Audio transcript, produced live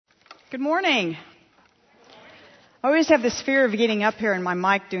Good morning. I always have this fear of getting up here and my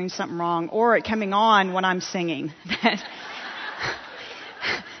mic doing something wrong or it coming on when I'm singing.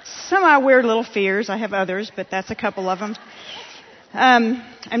 Some of my weird little fears. I have others, but that's a couple of them.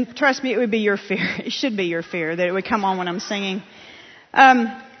 And trust me, it would be your fear. It should be your fear that it would come on when I'm singing.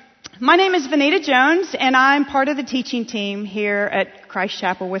 My name is Vanita Jones, and I'm part of the teaching team here at Christ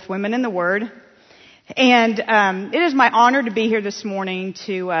Chapel with Women in the Word. And it is my honor to be here this morning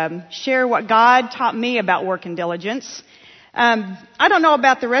to share what God taught me about work and diligence. I don't know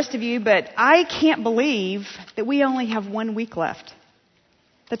about the rest of you, but I can't believe that we only have 1 week left.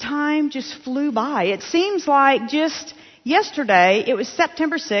 The time just flew by. It seems like just yesterday, it was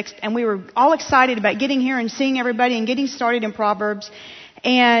September 6th, and we were all excited about getting here and seeing everybody and getting started in Proverbs.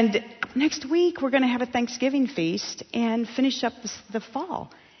 And next week, we're going to have a Thanksgiving feast and finish up the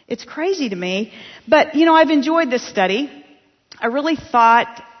fall. It's crazy to me. But, you know, I've enjoyed this study. I really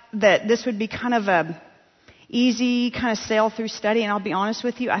thought that this would be kind of a easy kind of sail-through study. And I'll be honest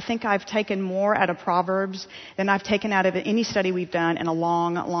with you, I think I've taken more out of Proverbs than I've taken out of any study we've done in a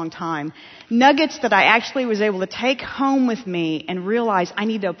long, long time. Nuggets that I actually was able to take home with me and realize I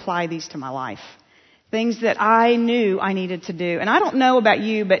need to apply these to my life. Things that I knew I needed to do. And I don't know about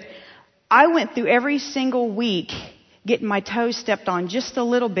you, but I went through every single week getting my toes stepped on just a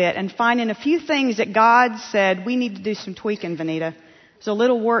little bit and finding a few things that God said, we need to do some tweaking, Vanita. There's a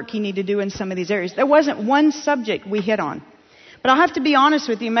little work you need to do in some of these areas. There wasn't one subject we hit on. But I'll have to be honest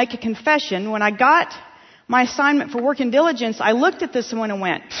with you, make a confession. When I got my assignment for work and diligence, I looked at this one and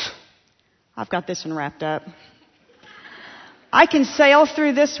went, I've got this one wrapped up. I can sail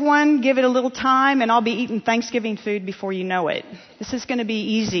through this one, give it a little time, and I'll be eating Thanksgiving food before you know it. This is going to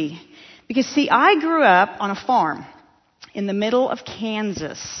be easy. Because, see, I grew up on a farm in the middle of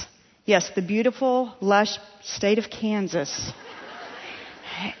Kansas. Yes, the beautiful, lush state of Kansas.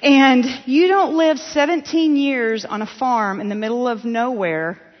 And you don't live 17 years on a farm in the middle of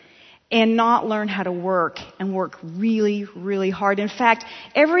nowhere and not learn how to work and work really, really hard. In fact,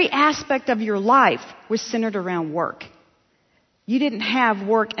 every aspect of your life was centered around work. You didn't have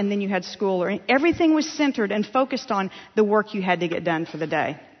work and then you had school, or everything was centered and focused on the work you had to get done for the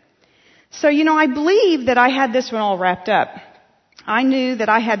day. So, you know, I believe that I had this one all wrapped up. I knew that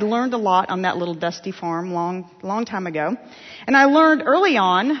I had learned a lot on that little dusty farm long time ago. And I learned early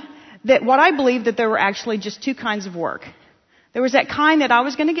on that what I believed that there were actually just 2 kinds of work. There was that kind that I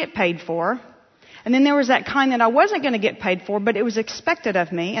was going to get paid for. And then there was that kind that I wasn't going to get paid for, but it was expected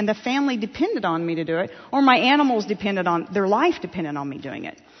of me, and the family depended on me to do it, or my animals their life depended on me doing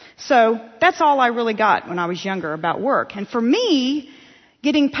it. So that's all I really got when I was younger about work. And for me,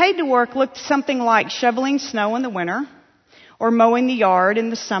 getting paid to work looked something like shoveling snow in the winter, or mowing the yard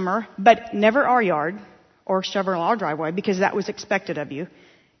in the summer, but never our yard, or shoveling our driveway, because that was expected of you.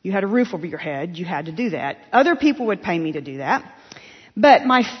 You had a roof over your head, you had to do that. Other people would pay me to do that. But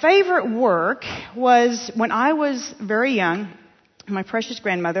my favorite work was when I was very young, my precious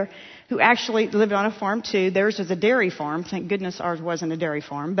grandmother, who actually lived on a farm too. Theirs was a dairy farm. Thank goodness ours wasn't a dairy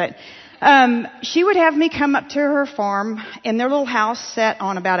farm. But she would have me come up to her farm in their little house set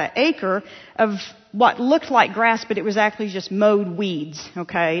on about an acre of what looked like grass, but it was actually just mowed weeds,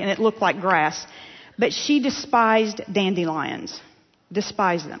 okay? And it looked like grass. But she despised dandelions.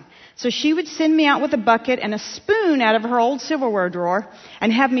 Despised them. So she would send me out with a bucket and a spoon out of her old silverware drawer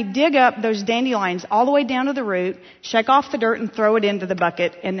and have me dig up those dandelions all the way down to the root, shake off the dirt and throw it into the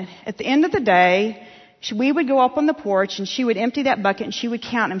bucket. And at the end of the day, we would go up on the porch and she would empty that bucket and she would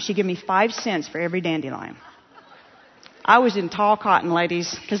count them. She'd give me 5 cents for every dandelion. I was in tall cotton,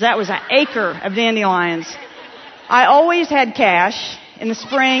 ladies, because that was an acre of dandelions. I always had cash in the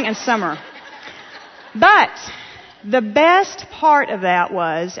spring and summer. But the best part of that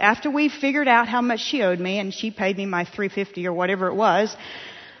was, after we figured out how much she owed me, and she paid me my $3.50 or whatever it was,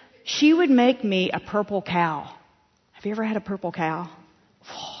 she would make me a purple cow. Have you ever had a purple cow?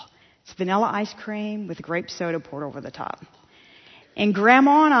 Oh, it's vanilla ice cream with grape soda poured over the top. And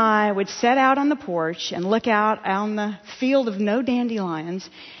Grandma and I would sit out on the porch and look out on the field of no dandelions,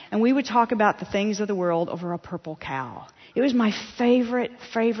 and we would talk about the things of the world over a purple cow. It was my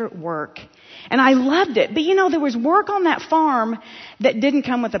favorite work. And I loved it. But you know, there was work on that farm that didn't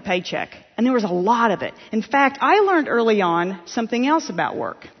come with a paycheck. And there was a lot of it. In fact, I learned early on something else about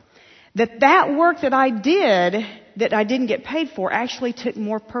work. That work that I did, that I didn't get paid for, actually took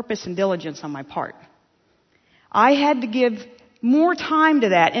more purpose and diligence on my part. I had to give more time to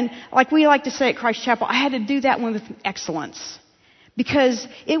that. And like we like to say at Christ Chapel, I had to do that one with excellence. because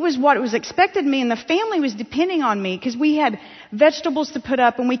it was what was expected of me, and the family was depending on me because we had vegetables to put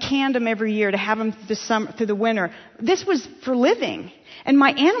up and we canned them every year to have them through the winter. This was for living, and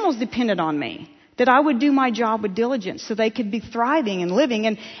my animals depended on me, that I would do my job with diligence so they could be thriving and living.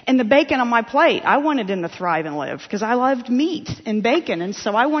 And the bacon on my plate, I wanted them to thrive and live because I loved meat and bacon, and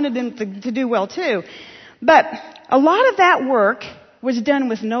so I wanted them to do well too. But a lot of that work was done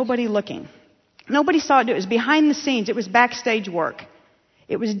with nobody looking. Nobody saw it do it. It was behind the scenes. It was backstage work.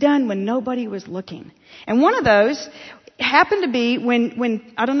 It was done when nobody was looking. And one of those happened to be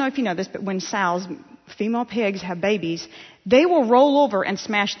when I don't know if you know this, but when sows, female pigs, have babies, they will roll over and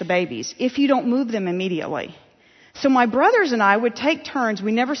smash the babies if you don't move them immediately. So my brothers and I would take turns.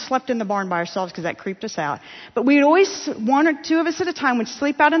 We never slept in the barn by ourselves because that creeped us out. But we'd always, one or two of us at a time, would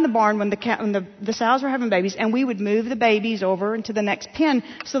sleep out in the barn when the sows were having babies, and we would move the babies over into the next pen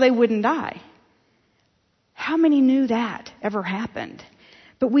so they wouldn't die. How many knew that ever happened?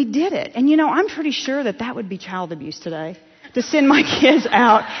 But we did it. And I'm pretty sure that would be child abuse today, to send my kids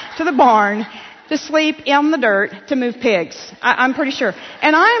out to the barn to sleep in the dirt to move pigs. I'm pretty sure.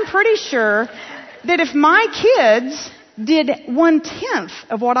 And I am pretty sure that if my kids did 1/10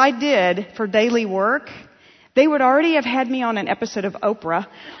 of what I did for daily work, they would already have had me on an episode of Oprah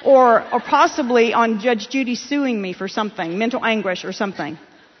or possibly on Judge Judy suing me for something, mental anguish or something.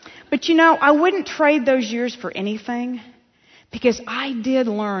 But I wouldn't trade those years for anything, because I did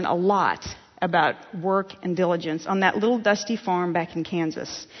learn a lot about work and diligence on that little dusty farm back in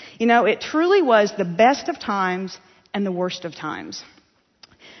Kansas. It truly was the best of times and the worst of times.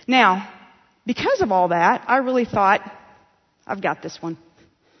 Now, because of all that, I really thought, I've got this one.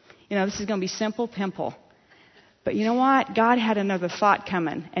 This is going to be simple, pimple. But you know what? God had another thought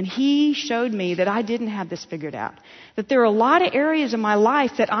coming, and He showed me that I didn't have this figured out. That there are a lot of areas in my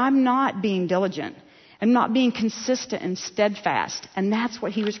life that I'm not being diligent and not being consistent and steadfast, and that's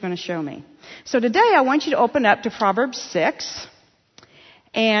what He was going to show me. So today I want you to open up to Proverbs 6,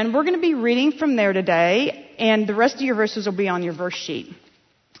 and we're going to be reading from there today, and the rest of your verses will be on your verse sheet.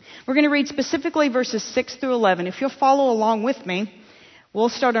 We're going to read specifically verses 6 through 11. If you'll follow along with me, we'll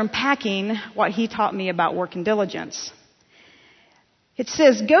start unpacking what he taught me about work and diligence. It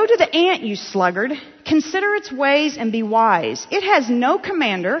says, "Go to the ant, you sluggard. Consider its ways and be wise. It has no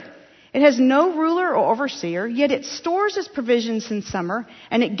commander. It has no ruler or overseer, yet it stores its provisions in summer,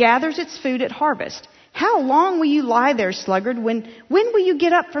 and it gathers its food at harvest. How long will you lie there, sluggard? When will you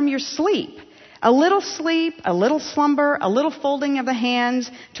get up from your sleep? A little sleep, a little slumber, a little folding of the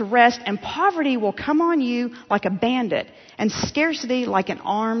hands to rest, and poverty will come on you like a bandit, and scarcity like an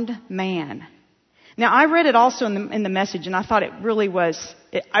armed man." Now, I read it also in the Message, and I thought it really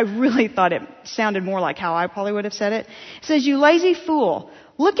thought it sounded more like how I probably would have said it. It says, "You lazy fool,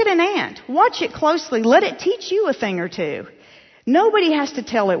 look at an ant. Watch it closely. Let it teach you a thing or two. Nobody has to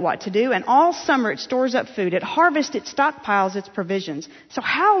tell it what to do, and all summer it stores up food. At harvest it stockpiles its provisions. So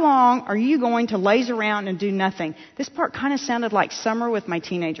how long are you going to laze around and do nothing?" This part kind of sounded like summer with my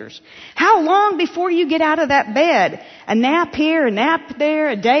teenagers. "How long before you get out of that bed? A nap here, a nap there,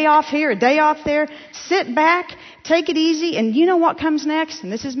 a day off here, a day off there. Sit back, take it easy, and you know what comes next?"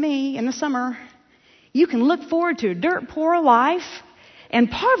 And this is me in the summer. "You can look forward to a dirt poor life,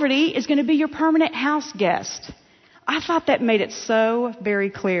 and poverty is going to be your permanent house guest." I thought that made it so very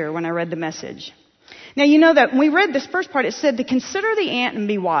clear when I read the Message. Now, you know that when we read this first part, it said to consider the ant and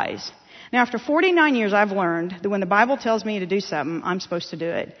be wise. Now, after 49 years, I've learned that when the Bible tells me to do something, I'm supposed to do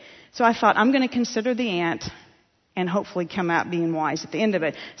it. So I thought, I'm going to consider the ant and hopefully come out being wise at the end of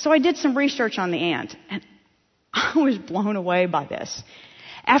it. So I did some research on the ant, and I was blown away by this.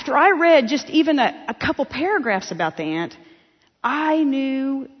 After I read just even a couple paragraphs about the ant, I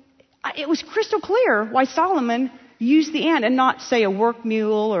knew it was crystal clear why Solomon used the ant and not, say, a work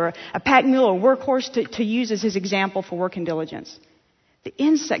mule or a pack mule or workhorse to use as his example for work and diligence. The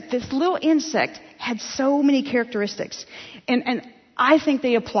insect, this little insect, had so many characteristics. And I think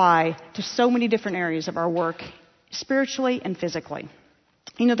they apply to so many different areas of our work, spiritually and physically.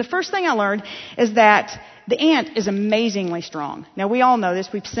 The first thing I learned is that the ant is amazingly strong. Now, we all know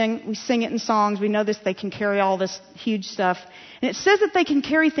this. We sing it in songs. We know this. They can carry all this huge stuff. And it says that they can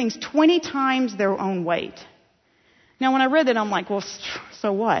carry things 20 times their own weight. Now, when I read that, I'm like, well,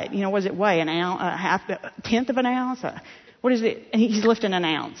 so what? What does it weigh? An ounce, a tenth of an ounce? What is it? And he's lifting an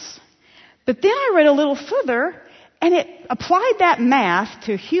ounce. But then I read a little further, and it applied that math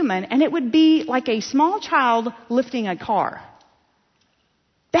to human, and it would be like a small child lifting a car.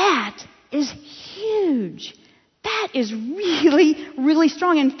 That is huge. That is really, really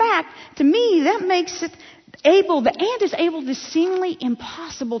strong. In fact, to me, that makes the ant is able to seemingly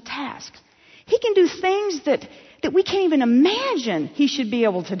impossible tasks. He can do things that that we can't even imagine he should be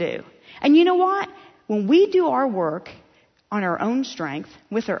able to do. And you know what? When we do our work on our own strength,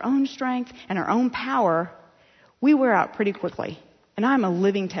 with our own strength and our own power, we wear out pretty quickly. And I'm a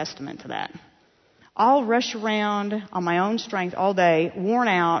living testament to that. I'll rush around on my own strength all day, worn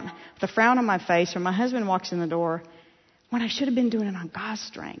out, with a frown on my face, or my husband walks in the door, when I should have been doing it on God's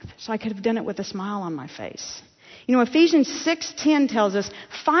strength, so I could have done it with a smile on my face. You know, Ephesians 6:10 tells us,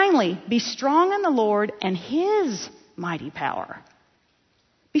 finally, be strong in the Lord and His mighty power.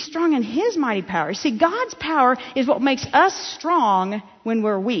 Be strong in His mighty power. See, God's power is what makes us strong when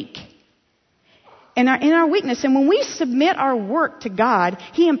we're weak. In our weakness. And when we submit our work to God,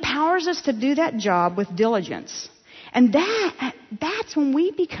 He empowers us to do that job with diligence. And that's when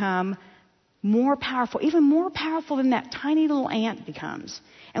we become more powerful, even more powerful than that tiny little ant becomes.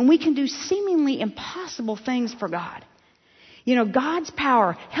 And we can do seemingly impossible things for God. You know, God's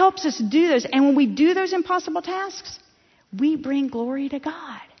power helps us do those. And when we do those impossible tasks, we bring glory to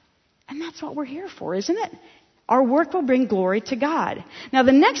God. And that's what we're here for, isn't it? Our work will bring glory to God. Now,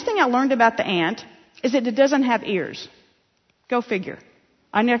 the next thing I learned about the ant is that it doesn't have ears. Go figure.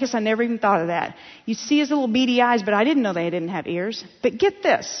 I guess I never even thought of that. You see his little beady eyes, but I didn't know they didn't have ears. But get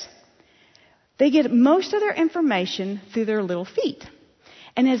this. They get most of their information through their little feet.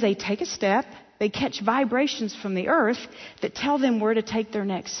 And as they take a step, they catch vibrations from the earth that tell them where to take their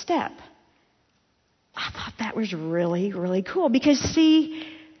next step. I thought that was really, really cool. Because, see,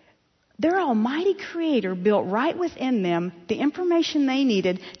 their almighty creator built right within them the information they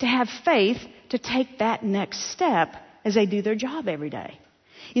needed to have faith to take that next step as they do their job every day.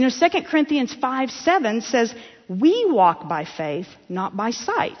 You know, 2 Corinthians 5:7 says, we walk by faith, not by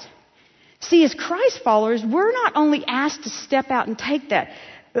sight. See, as Christ followers, we're not only asked to step out and take that.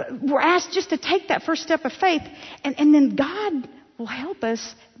 We're asked just to take that first step of faith, and then God will help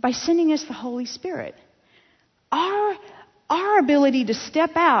us by sending us the Holy Spirit. Our ability to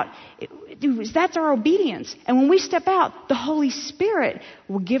step out, that's our obedience. And when we step out, the Holy Spirit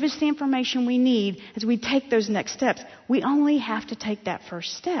will give us the information we need as we take those next steps. We only have to take that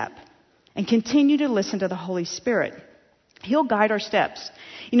first step and continue to listen to the Holy Spirit. He'll guide our steps.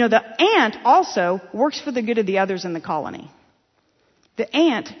 You know, the ant also works for the good of the others in the colony. The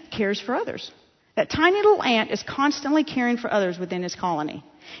ant cares for others. That tiny little ant is constantly caring for others within his colony.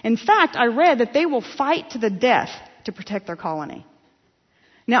 In fact, I read that they will fight to the death to protect their colony.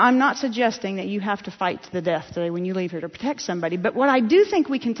 Now, I'm not suggesting that you have to fight to the death today when you leave here to protect somebody, but what I do think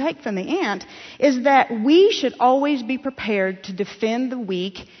we can take from the ant is that we should always be prepared to defend the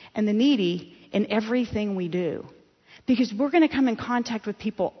weak and the needy in everything we do. Because we're going to come in contact with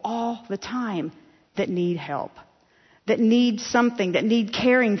people all the time that need help, that need something, that need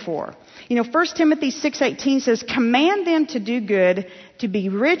caring for. You know, 1 Timothy 6:18 says, command them to do good, to be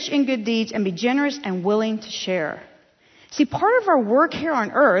rich in good deeds, and be generous and willing to share. See, part of our work here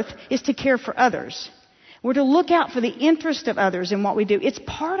on earth is to care for others. We're to look out for the interest of others in what we do. It's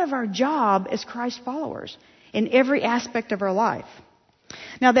part of our job as Christ followers in every aspect of our life.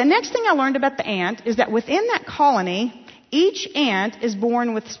 Now, the next thing I learned about the ant is that within that colony, each ant is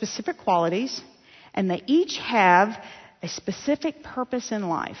born with specific qualities, and they each have a specific purpose in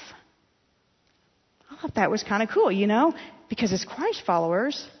life. I thought that was kind of cool, you know, because as Christ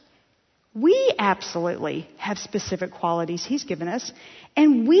followers, we absolutely have specific qualities He's given us,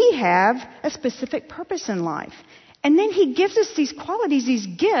 and we have a specific purpose in life. And then He gives us these qualities, these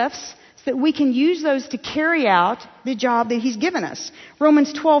gifts, so that we can use those to carry out the job that He's given us.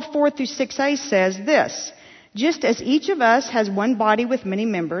 Romans 12:4-6a says this, just as each of us has one body with many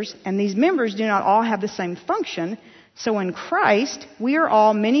members, and these members do not all have the same function, so in Christ we are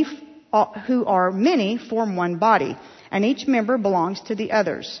all many who are many form one body, and each member belongs to the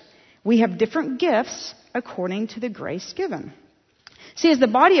others. We have different gifts according to the grace given. See, as the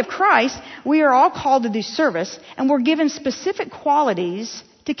body of Christ, we are all called to do service, and we're given specific qualities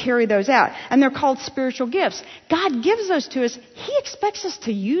to carry those out. And they're called spiritual gifts. God gives those to us. He expects us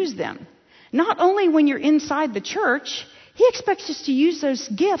to use them. Not only when you're inside the church, He expects us to use those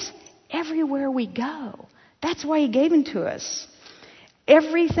gifts everywhere we go. That's why He gave them to us.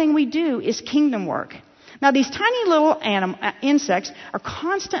 Everything we do is kingdom work. Now, these tiny little insects are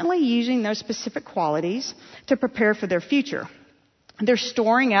constantly using those specific qualities to prepare for their future. They're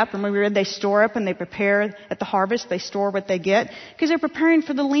storing up. Remember we read they store up and they prepare at the harvest. They store what they get because they're preparing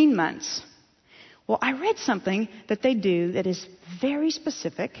for the lean months. Well, I read something that they do that is very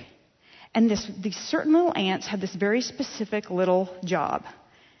specific. And these certain little ants have this very specific little job.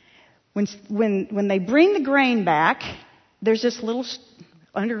 When they bring the grain back, there's this little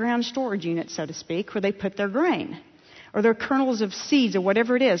underground storage unit, so to speak, where they put their grain. or they're kernels of seeds or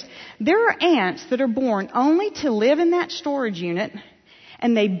whatever it is. There are ants that are born only to live in that storage unit,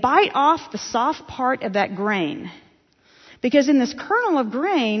 and they bite off the soft part of that grain. Because in this kernel of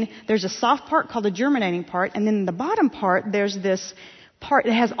grain, there's a soft part called the germinating part, and then in the bottom part, there's this part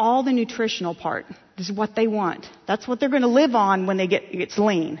that has all the nutritional part. This is what they want. That's what they're going to live on when it gets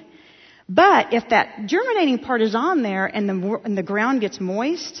lean. But if that germinating part is on there and the ground gets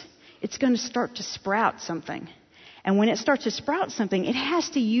moist, it's going to start to sprout something. And when it starts to sprout something, it has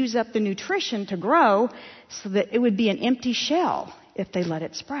to use up the nutrition to grow so that it would be an empty shell if they let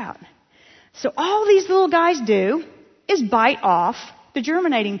it sprout. So all these little guys do is bite off the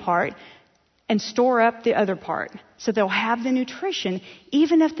germinating part and store up the other part. So they'll have the nutrition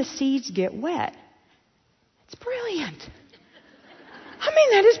even if the seeds get wet. It's brilliant. I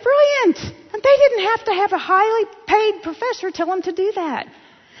mean, that is brilliant. And they didn't have to have a highly paid professor tell them to do that.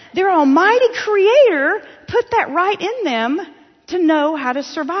 Their almighty creator put that right in them to know how to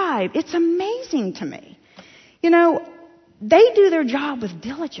survive. It's amazing to me. You know, they do their job with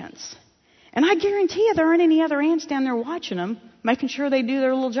diligence. And I guarantee you there aren't any other ants down there watching them, making sure they do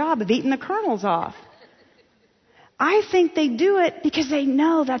their little job of eating the kernels off. I think they do it because they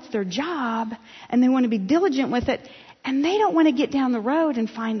know that's their job and they want to be diligent with it, and they don't want to get down the road and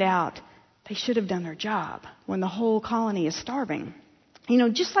find out they should have done their job when the whole colony is starving. You know,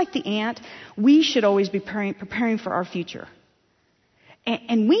 just like the ant, we should always be preparing for our future.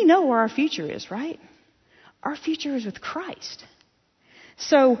 And we know where our future is, right? Our future is with Christ.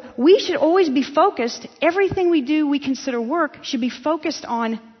 So we should always be focused. Everything we do, we consider work, should be focused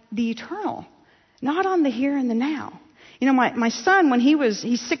on the eternal, not on the here and the now. You know, my son,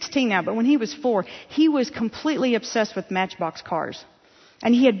 he's 16 now, but when he was 4, he was completely obsessed with Matchbox cars.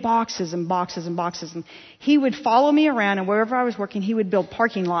 And he had boxes and boxes and boxes. And he would follow me around, and wherever I was working, he would build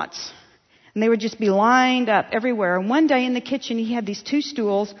parking lots. And they would just be lined up everywhere. And one day in the kitchen, he had these 2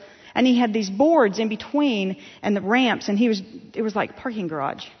 stools, and he had these boards in between and the ramps, and it was like a parking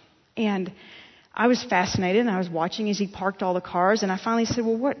garage. And I was fascinated, and I was watching as he parked all the cars, and I finally said,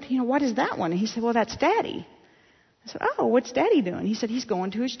 well, what is that one? And he said, well, that's Daddy. I said, oh, what's Daddy doing? He said, he's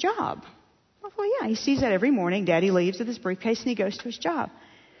going to his job. Well, yeah, he sees that every morning. Daddy leaves with his briefcase and he goes to his job.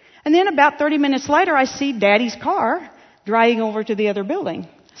 And then about 30 minutes later, I see Daddy's car driving over to the other building.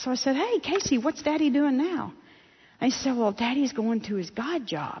 So I said, hey, Casey, what's Daddy doing now? And he said, well, Daddy's going to his God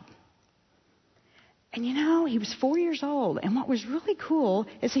job. And you know, he was 4 years old. And what was really cool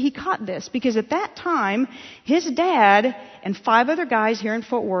is that he caught this, because at that time, his dad and 5 other guys here in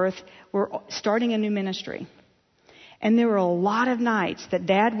Fort Worth were starting a new ministry. And there were a lot of nights that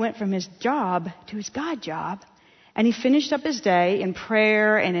Dad went from his job to his God job, and he finished up his day in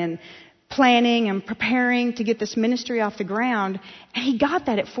prayer and in planning and preparing to get this ministry off the ground, and he got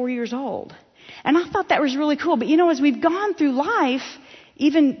that at 4 years old. And I thought that was really cool. But you know, as we've gone through life,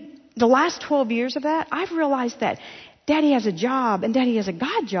 even the last 12 years of that, I've realized that Daddy has a job and Daddy has a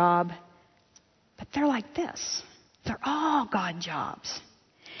God job, but they're like this. They're all God jobs.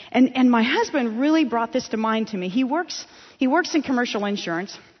 And my husband really brought this to mind to me. He works in commercial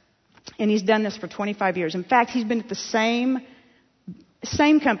insurance, and he's done this for 25 years. In fact, he's been at the same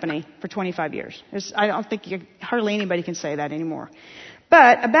company for 25 years. I don't think hardly anybody can say that anymore.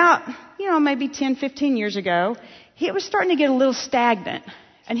 But about, maybe 10, 15 years ago, it was starting to get a little stagnant,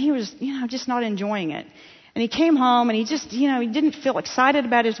 and he was, just not enjoying it. And he came home, and he just, he didn't feel excited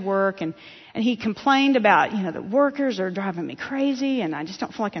about his work, and he complained about, the workers are driving me crazy, and I just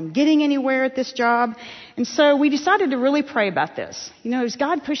don't feel like I'm getting anywhere at this job. And so we decided to really pray about this. Is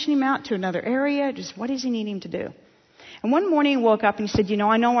God pushing him out to another area? Just what does he need him to do? And one morning he woke up and he said,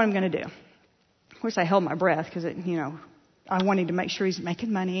 I know what I'm going to do. Of course, I held my breath because, I wanted to make sure he's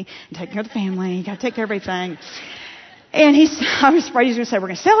making money and taking care of the family. You got to take care of everything. And I was afraid he was going to say, we're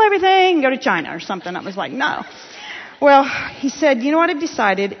going to sell everything and go to China or something. I was like, no. Well, he said, what I've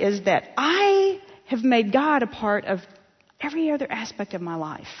decided is that I have made God a part of every other aspect of my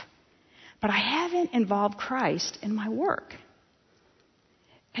life, but I haven't involved Christ in my work.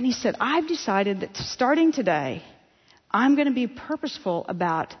 And he said, I've decided that starting today, I'm going to be purposeful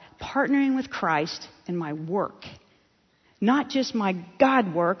about partnering with Christ in my work. Not just my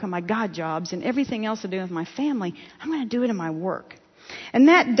God work and my God jobs and everything else I do with my family. I'm going to do it in my work. And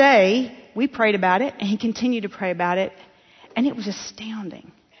that day, we prayed about it, and he continued to pray about it. And it was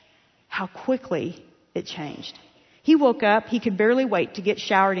astounding how quickly it changed. He woke up. He could barely wait to get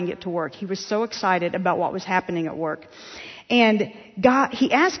showered and get to work. He was so excited about what was happening at work. And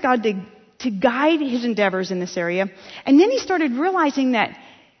he asked God to guide his endeavors in this area. And then he started realizing that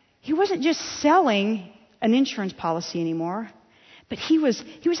he wasn't just selling an insurance policy anymore, But he was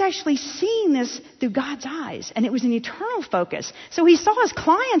actually seeing this through God's eyes, and it was an eternal focus. So he saw his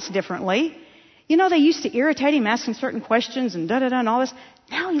clients differently. You know, they used to irritate him, asking certain questions and da-da-da and all this.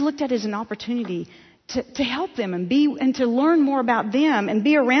 Now he looked at it as an opportunity to help them and to learn more about them and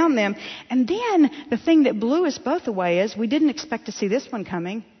be around them. And then the thing that blew us both away is, we didn't expect to see this one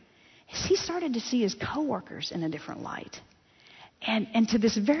coming, is he started to see his coworkers in a different light. And to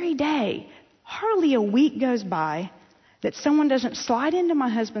this very day, hardly a week goes by that someone doesn't slide into my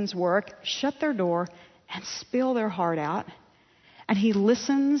husband's work, shut their door, and spill their heart out. And he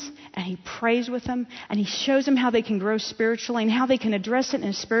listens, and he prays with them, and he shows them how they can grow spiritually and how they can address it in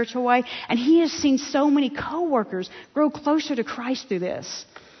a spiritual way. And he has seen so many coworkers grow closer to Christ through this.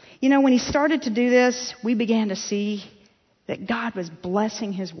 You know, when he started to do this, we began to see that God was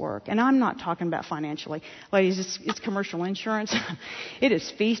blessing his work. And I'm not talking about financially. Ladies, it's commercial insurance. It is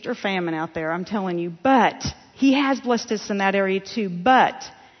feast or famine out there, I'm telling you. But he has blessed us in that area too. But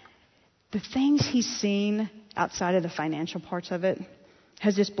the things he's seen outside of the financial parts of it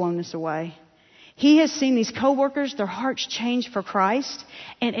has just blown us away. He has seen these coworkers, their hearts change for Christ,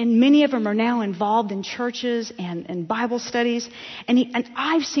 and many of them are now involved in churches and Bible studies. And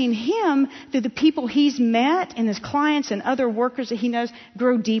I've seen him, through the people he's met and his clients and other workers that he knows,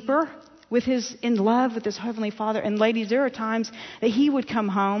 grow deeper in love with his Heavenly Father. And ladies, there are times that he would come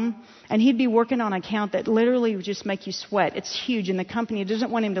home and he'd be working on an account that literally would just make you sweat. It's huge, and the company doesn't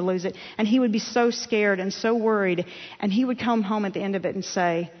want him to lose it. And he would be so scared and so worried. And he would come home at the end of it and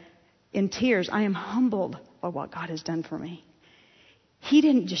say, in tears, I am humbled by what God has done for me. He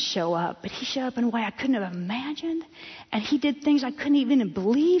didn't just show up, but he showed up in a way I couldn't have imagined. And he did things I couldn't even have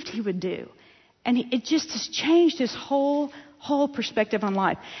believed he would do. And it just has changed his whole perspective on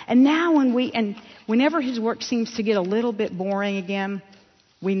life. And now whenever his work seems to get a little bit boring again,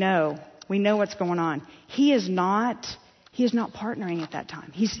 we know what's going on. He is not partnering at that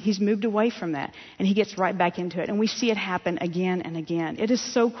time. He's moved away from that, and he gets right back into it. And we see it happen again and again. It is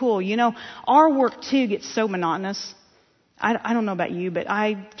so cool. You know, our work too gets so monotonous. I don't know about you, but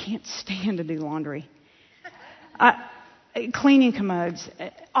I can't stand to do laundry. Cleaning commodes,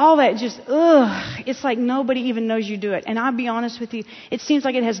 all that, just, it's like nobody even knows you do it. And I'll be honest with you, it seems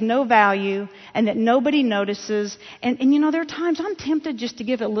like it has no value and that nobody notices. And you know, there are times I'm tempted just to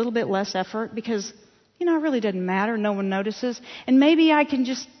give it a little bit less effort because, you know, it really doesn't matter. No one notices. And maybe I can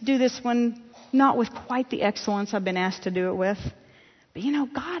just do this one not with quite the excellence I've been asked to do it with. But you know,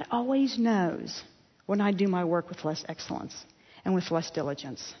 God always knows when I do my work with less excellence and with less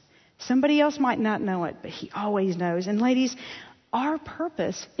diligence. Somebody else might not know it, but he always knows. And ladies, our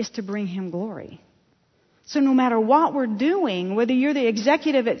purpose is to bring him glory. So no matter what we're doing, whether you're the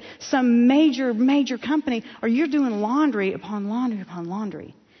executive at some major company or you're doing laundry upon laundry upon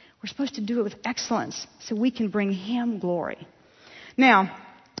laundry, we're supposed to do it with excellence so we can bring him glory. Now,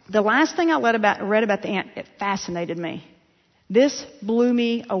 the last thing I read about the ant, it fascinated me. This blew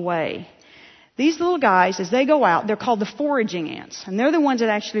me away. These little guys, as they go out, they're called the foraging ants. And they're the ones that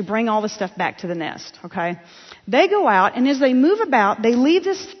actually bring all the stuff back to the nest, okay? They go out, and as they move about, they leave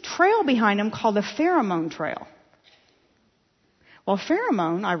this trail behind them called the pheromone trail. Well,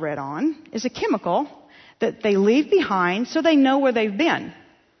 pheromone, I read on, is a chemical that they leave behind so they know where they've been.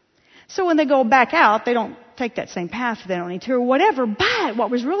 So when they go back out, they don't take that same path if they don't need to or whatever. But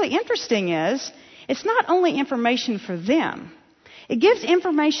what was really interesting is it's not only information for them. It gives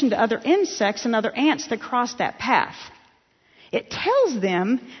information to other insects and other ants that cross that path. It tells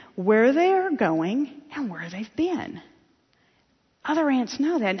them where they are going and where they've been. Other ants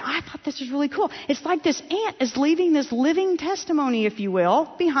know that, and I thought this was really cool. It's like this ant is leaving this living testimony, if you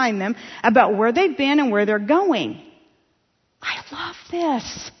will, behind them about where they've been and where they're going. I love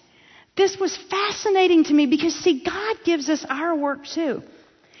this. This was fascinating to me because, see, God gives us our work too.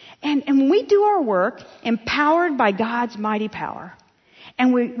 And when we do our work empowered by God's mighty power,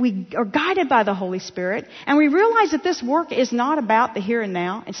 and we are guided by the Holy Spirit, and we realize that this work is not about the here and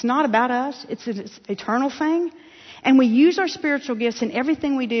now. It's not about us. It's an eternal thing. And we use our spiritual gifts in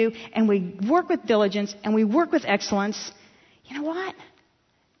everything we do, and we work with diligence, and we work with excellence. You know what?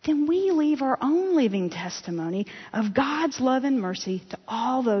 Then we leave our own living testimony of God's love and mercy to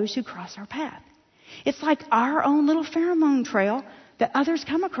all those who cross our path. It's like our own little pheromone trail that others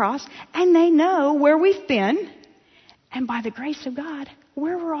come across, and they know where we've been, and by the grace of God,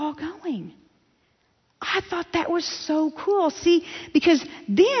 where we're all going. I thought that was so cool. See, because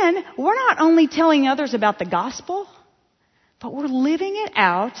then we're not only telling others about the gospel, but we're living it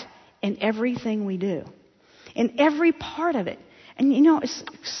out in everything we do, in every part of it. And you know, as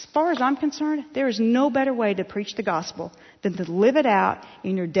far as I'm concerned, there is no better way to preach the gospel than to live it out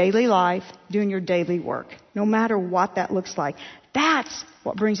in your daily life, doing your daily work, no matter what that looks like. That's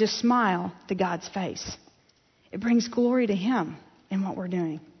what brings a smile to God's face. It brings glory to Him in what we're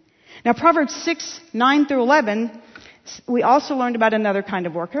doing. Now, Proverbs 6:9 through 11, we also learned about another kind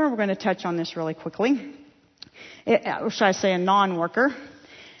of worker. We're going to touch on this really quickly. Or should I say a non-worker?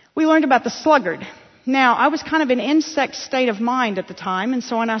 We learned about the sluggard. Now, I was kind of in an insect state of mind at the time, and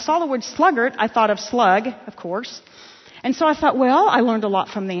so when I saw the word sluggard, I thought of slug, of course. And so I thought, well, I learned a lot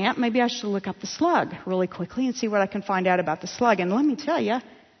from the ant. Maybe I should look up the slug really quickly and see what I can find out about the slug. And let me tell you,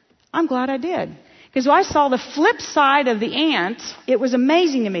 I'm glad I did. Because when I saw the flip side of the ant, it was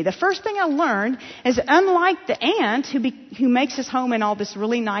amazing to me. The first thing I learned is that unlike the ant who makes his home in all this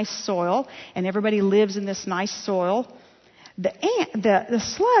really nice soil, and everybody lives in this nice soil, the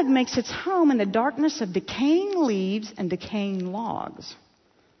slug makes its home in the darkness of decaying leaves and decaying logs.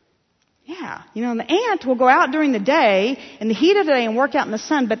 Yeah, you know, the ant will go out during the day, in the heat of the day, and work out in the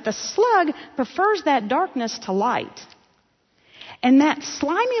sun, but the slug prefers that darkness to light. And that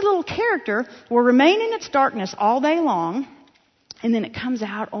slimy little character will remain in its darkness all day long, and then it comes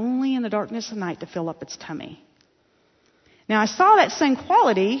out only in the darkness of night to fill up its tummy. Now, I saw that same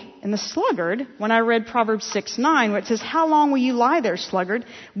quality in the sluggard when I read Proverbs 6:9, where it says, "How long will you lie there, sluggard?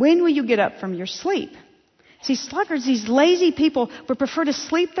 When will you get up from your sleep?" See, sluggards, these lazy people, would prefer to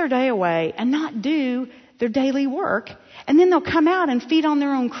sleep their day away and not do their daily work, and then they'll come out and feed on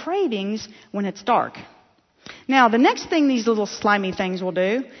their own cravings when it's dark. Now, the next thing these little slimy things will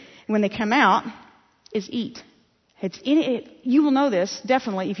do when they come out is eat. You will know this,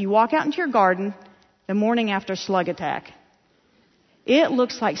 definitely, if you walk out into your garden the morning after a slug attack. It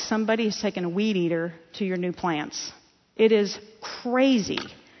looks like somebody has taken a weed eater to your new plants. It is crazy.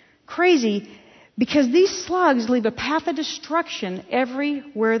 Crazy because these slugs leave a path of destruction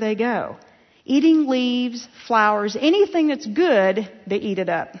everywhere they go. Eating leaves, flowers, anything that's good, they eat it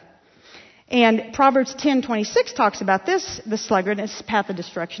up. And Proverbs 10:26 talks about this, the sluggard, and its path of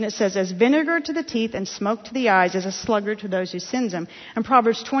destruction. It says, "As vinegar to the teeth and smoke to the eyes, as a sluggard to those who sins him." And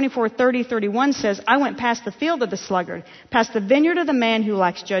Proverbs 24:30-31 says, "I went past the field of the sluggard, past the vineyard of the man who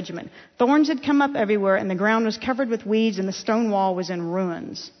lacks judgment. Thorns had come up everywhere, and the ground was covered with weeds, and the stone wall was in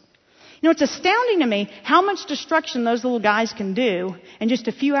ruins." You know, it's astounding to me how much destruction those little guys can do in just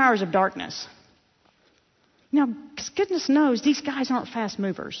a few hours of darkness. Now, because goodness knows, these guys aren't fast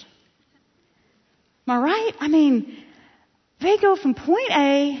movers. Am I right? I mean, they go from point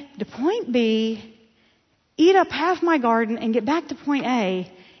A to point B, eat up half my garden, and get back to point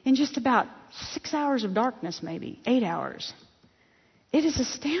A in just about 6 hours of darkness, maybe 8 hours. It is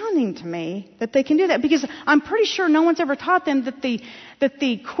astounding to me that they can do that, because I'm pretty sure no one's ever taught them that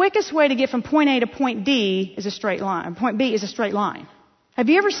the quickest way to get from point A to point D is a straight line. Point B is a straight line. Have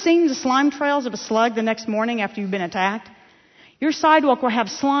you ever seen the slime trails of a slug the next morning after you've been attacked? Your sidewalk will have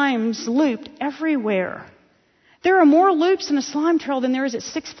slimes looped everywhere. There are more loops in a slime trail than there is at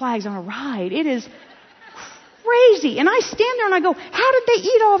Six Flags on a ride. It is crazy. And I stand there and I go, how did they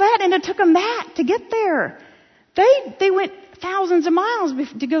eat all that? And it took them that to get there. They went thousands of miles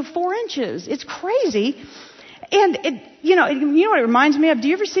to go 4 inches. It's crazy. And you know what it reminds me of? Do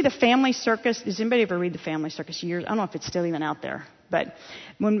you ever see the Family Circus? Does anybody ever read the Family Circus years? I don't know if it's still even out there. But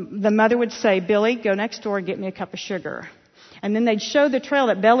when the mother would say, "Billy, go next door and get me a cup of sugar." And then they'd show the trail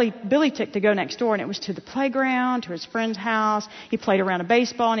that Billy took to go next door, and it was to the playground, to his friend's house. He played around a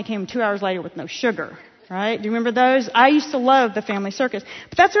baseball, and he came 2 hours later with no sugar. Right? Do you remember those? I used to love the Family Circus.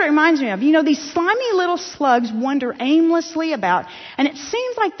 But that's what it reminds me of. You know, these slimy little slugs wander aimlessly about, and it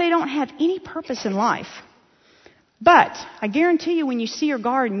seems like they don't have any purpose in life. But I guarantee you, when you see your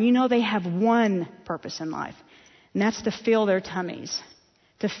garden, you know they have one purpose in life, and that's to fill their tummies.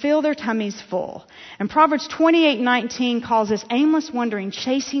 To fill their tummies full. And Proverbs 28:19 calls this aimless wandering,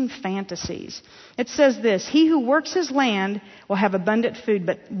 chasing fantasies. It says this, "He who works his land will have abundant food,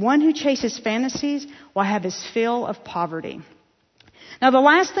 but one who chases fantasies will have his fill of poverty." Now, the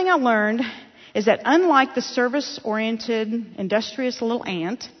last thing I learned is that unlike the service-oriented, industrious little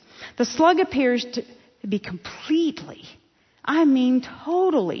ant, the slug appears to be completely, I mean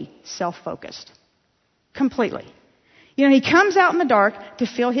totally self-focused. Completely. You know, he comes out in the dark to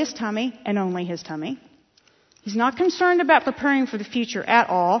fill his tummy and only his tummy. He's not concerned about preparing for the future at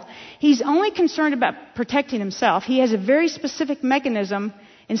all. He's only concerned about protecting himself. He has a very specific mechanism.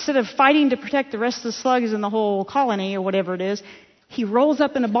 Instead of fighting to protect the rest of the slugs in the whole colony or whatever it is, he rolls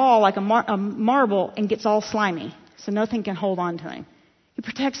up in a ball like a marble and gets all slimy, so nothing can hold on to him. He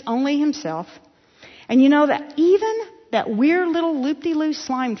protects only himself. And you know that even that weird little loop-de-loop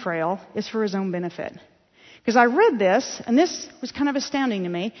slime trail is for his own benefit. Because I read this, and this was kind of astounding to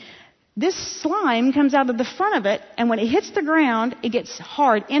me. This slime comes out of the front of it, and when it hits the ground, it gets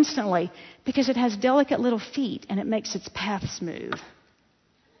hard instantly because it has delicate little feet, and it makes its path smooth.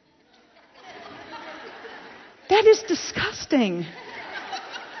 That is disgusting.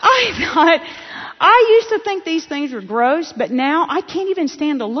 I used to think these things were gross, but now I can't even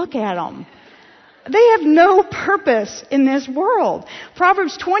stand to look at them. They have no purpose in this world.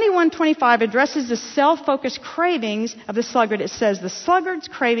 Proverbs 21:25 addresses the self-focused cravings of the sluggard. It says, the sluggard's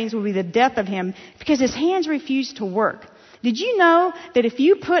cravings will be the death of him because his hands refuse to work. Did you know that if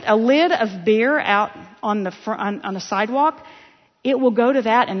you put a lid of beer out on the sidewalk, it will go to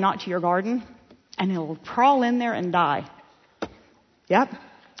that and not to your garden? And it will crawl in there and die. Yep.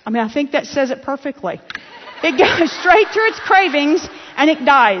 I think that says it perfectly. It goes straight to its cravings and it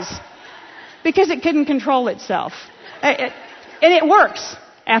dies. Because it couldn't control itself. And it works.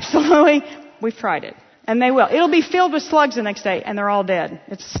 Absolutely. We've tried it. And they will. It'll be filled with slugs the next day, and they're all dead.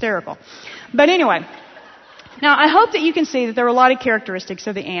 It's hysterical. But anyway, now I hope that you can see that there are a lot of characteristics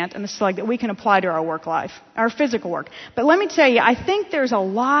of the ant and the slug that we can apply to our work life, our physical work. But let me tell you, I think there's a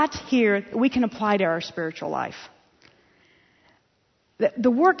lot here that we can apply to our spiritual life. The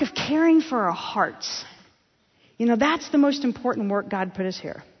work of caring for our hearts. That's the most important work God put us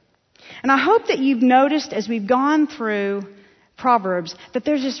here. And I hope that you've noticed as we've gone through Proverbs that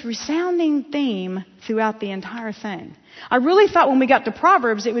there's this resounding theme throughout the entire thing. I really thought when we got to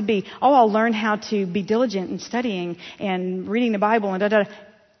Proverbs it would be, I'll learn how to be diligent in studying and reading the Bible and da-da.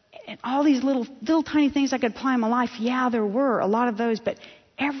 And all these little tiny things I could apply in my life. Yeah, there were a lot of those, but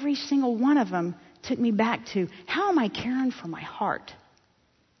every single one of them took me back to, how am I caring for my heart?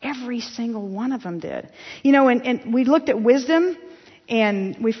 Every single one of them did. And we looked at wisdom.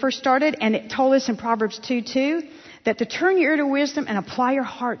 And we first started, and it told us in Proverbs 2:2 that to turn your ear to wisdom and apply your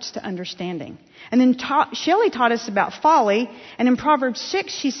hearts to understanding. And then Shelley taught us about folly, and in Proverbs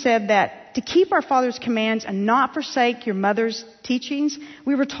 6 she said that to keep our Father's commands and not forsake your mother's teachings,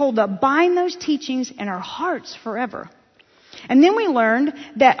 we were told to bind those teachings in our hearts forever. And then we learned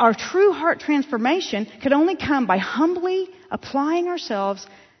that our true heart transformation could only come by humbly applying ourselves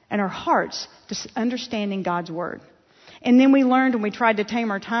and our hearts to understanding God's Word. And then we learned when we tried to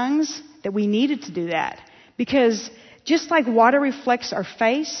tame our tongues that we needed to do that. Because just like water reflects our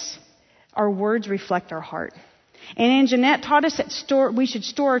face, our words reflect our heart. And Aunt Jeanette taught us that we should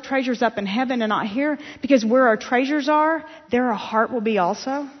store our treasures up in heaven and not here, because where our treasures are, there our heart will be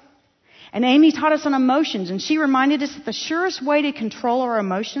also. And Amy taught us on emotions, and she reminded us that the surest way to control our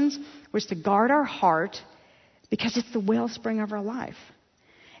emotions was to guard our heart, because it's the wellspring of our life.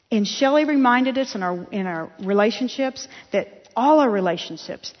 And Shelley reminded us in our relationships that all our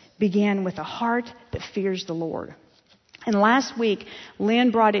relationships began with a heart that fears the Lord. And last week,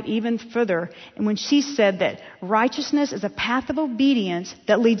 Lynn brought it even further, and when she said that righteousness is a path of obedience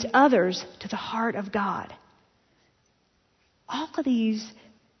that leads others to the heart of God. All of these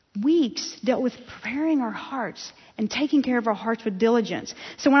weeks dealt with preparing our hearts and taking care of our hearts with diligence.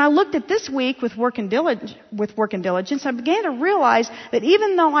 So when I looked at this week with work and diligence, I began to realize that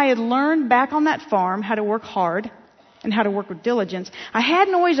even though I had learned back on that farm how to work hard and how to work with diligence, I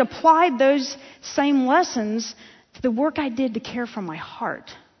hadn't always applied those same lessons to the work I did to care for my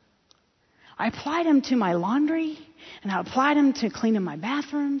heart. I applied them to my laundry, and I applied them to cleaning my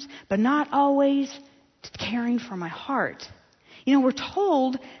bathrooms, but not always to caring for my heart. We're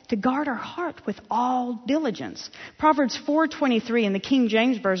told to guard our heart with all diligence. Proverbs 4:23 in the King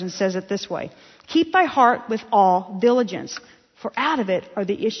James Version says it this way: keep thy heart with all diligence, for out of it are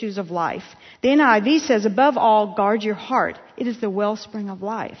the issues of life. The NIV says, above all, guard your heart. It is the wellspring of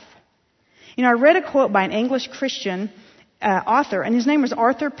life. I read a quote by an English Christian author, and his name was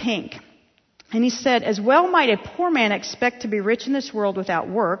Arthur Pink. And he said, as well might a poor man expect to be rich in this world without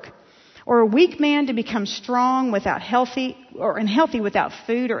work, or a weak man to become strong without healthy without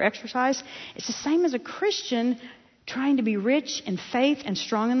food or exercise. It's the same as a Christian trying to be rich in faith and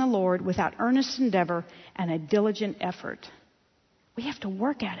strong in the Lord without earnest endeavor and a diligent effort. We have to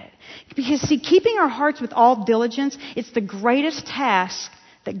work at it. Because, see, keeping our hearts with all diligence, it's the greatest task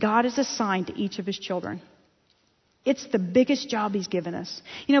that God has assigned to each of His children. It's the biggest job He's given us.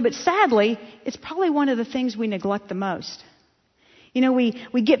 But sadly, it's probably one of the things we neglect the most.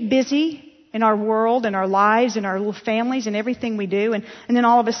 We get busy in our world and our lives and our little families and everything we do. And then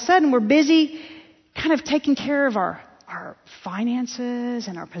all of a sudden we're busy kind of taking care of our finances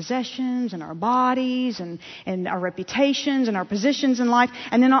and our possessions and our bodies and our reputations and our positions in life.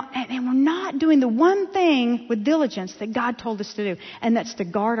 And we're not doing the one thing with diligence that God told us to do. And that's to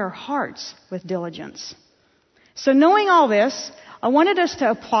guard our hearts with diligence. So knowing all this, I wanted us to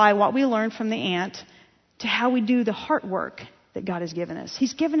apply what we learned from the ant to how we do the heart work that God has given us.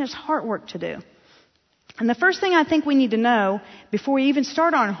 He's given us heart work to do. And the first thing I think we need to know before we even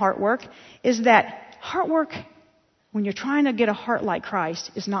start on heart work is that heart work, when you're trying to get a heart like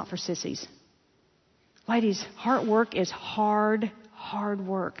Christ, is not for sissies. Ladies, heart work is hard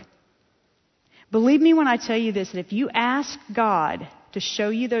work. Believe me when I tell you this, that if you ask God to show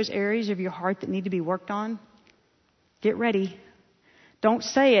you those areas of your heart that need to be worked on, get ready. Don't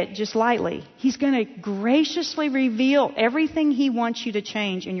say it just lightly. He's going to graciously reveal everything He wants you to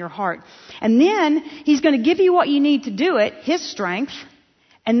change in your heart. And then He's going to give you what you need to do it, His strength,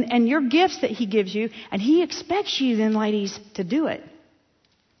 and your gifts that He gives you. And He expects you then, ladies, to do it.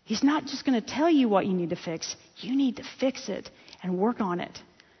 He's not just going to tell you what you need to fix. You need to fix it and work on it.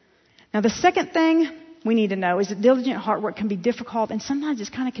 Now, the second thing we need to know is that diligent heart work can be difficult and sometimes it's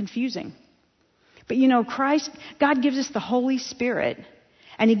kind of confusing. But you know, God gives us the Holy Spirit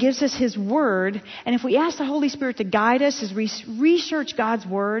and He gives us His Word. And if we ask the Holy Spirit to guide us as we research God's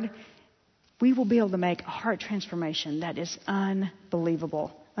Word, we will be able to make a heart transformation that is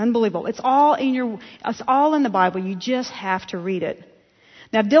unbelievable. Unbelievable. It's all in the Bible. You just have to read it.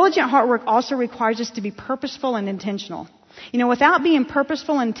 Now, diligent heart work also requires us to be purposeful and intentional. You know, without being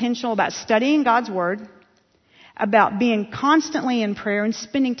purposeful and intentional about studying God's Word, about being constantly in prayer and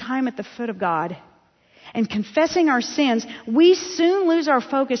spending time at the foot of God, and confessing our sins, we soon lose our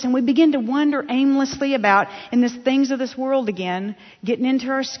focus and we begin to wander aimlessly about in the things of this world again, getting into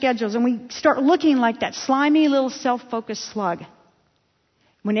our schedules, and we start looking like that slimy little self-focused slug.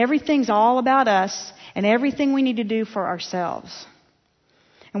 When everything's all about us and everything we need to do for ourselves.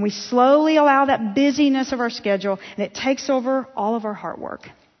 And we slowly allow that busyness of our schedule, and it takes over all of our heart work.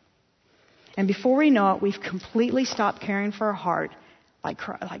 And before we know it, we've completely stopped caring for our heart like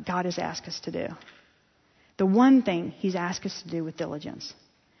God has asked us to do. The one thing He's asked us to do with diligence.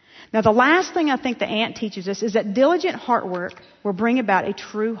 Now, the last thing I think the ant teaches us is that diligent heart work will bring about a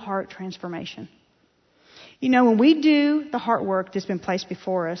true heart transformation. You know, when we do the heart work that's been placed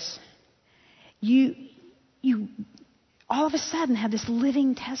before us, you all of a sudden have this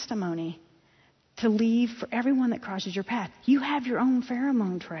living testimony to leave for everyone that crosses your path. You have your own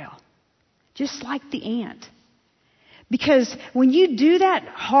pheromone trail, just like the ant. Because when you do that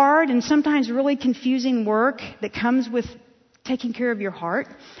hard and sometimes really confusing work that comes with taking care of your heart,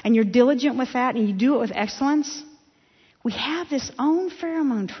 and you're diligent with that and you do it with excellence, we have this own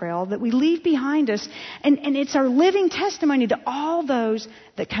pheromone trail that we leave behind us, and it's our living testimony to all those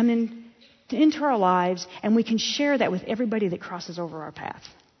that come into our lives, and we can share that with everybody that crosses over our path.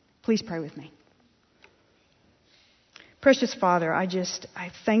 Please pray with me. Precious Father, I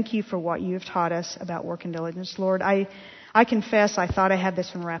thank You for what You have taught us about work and diligence. Lord, I confess I thought I had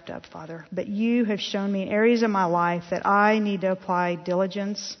this one wrapped up, Father, but You have shown me in areas of my life that I need to apply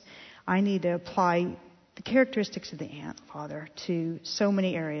diligence. I need to apply the characteristics of the ant, Father, to so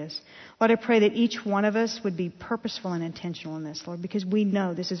many areas. Lord, I pray that each one of us would be purposeful and intentional in this, Lord, because we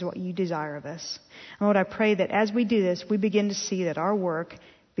know this is what You desire of us. And Lord, I pray that as we do this, we begin to see that our work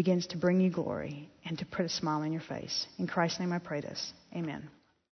begins to bring You glory and to put a smile on your face. In Christ's name I pray this. Amen.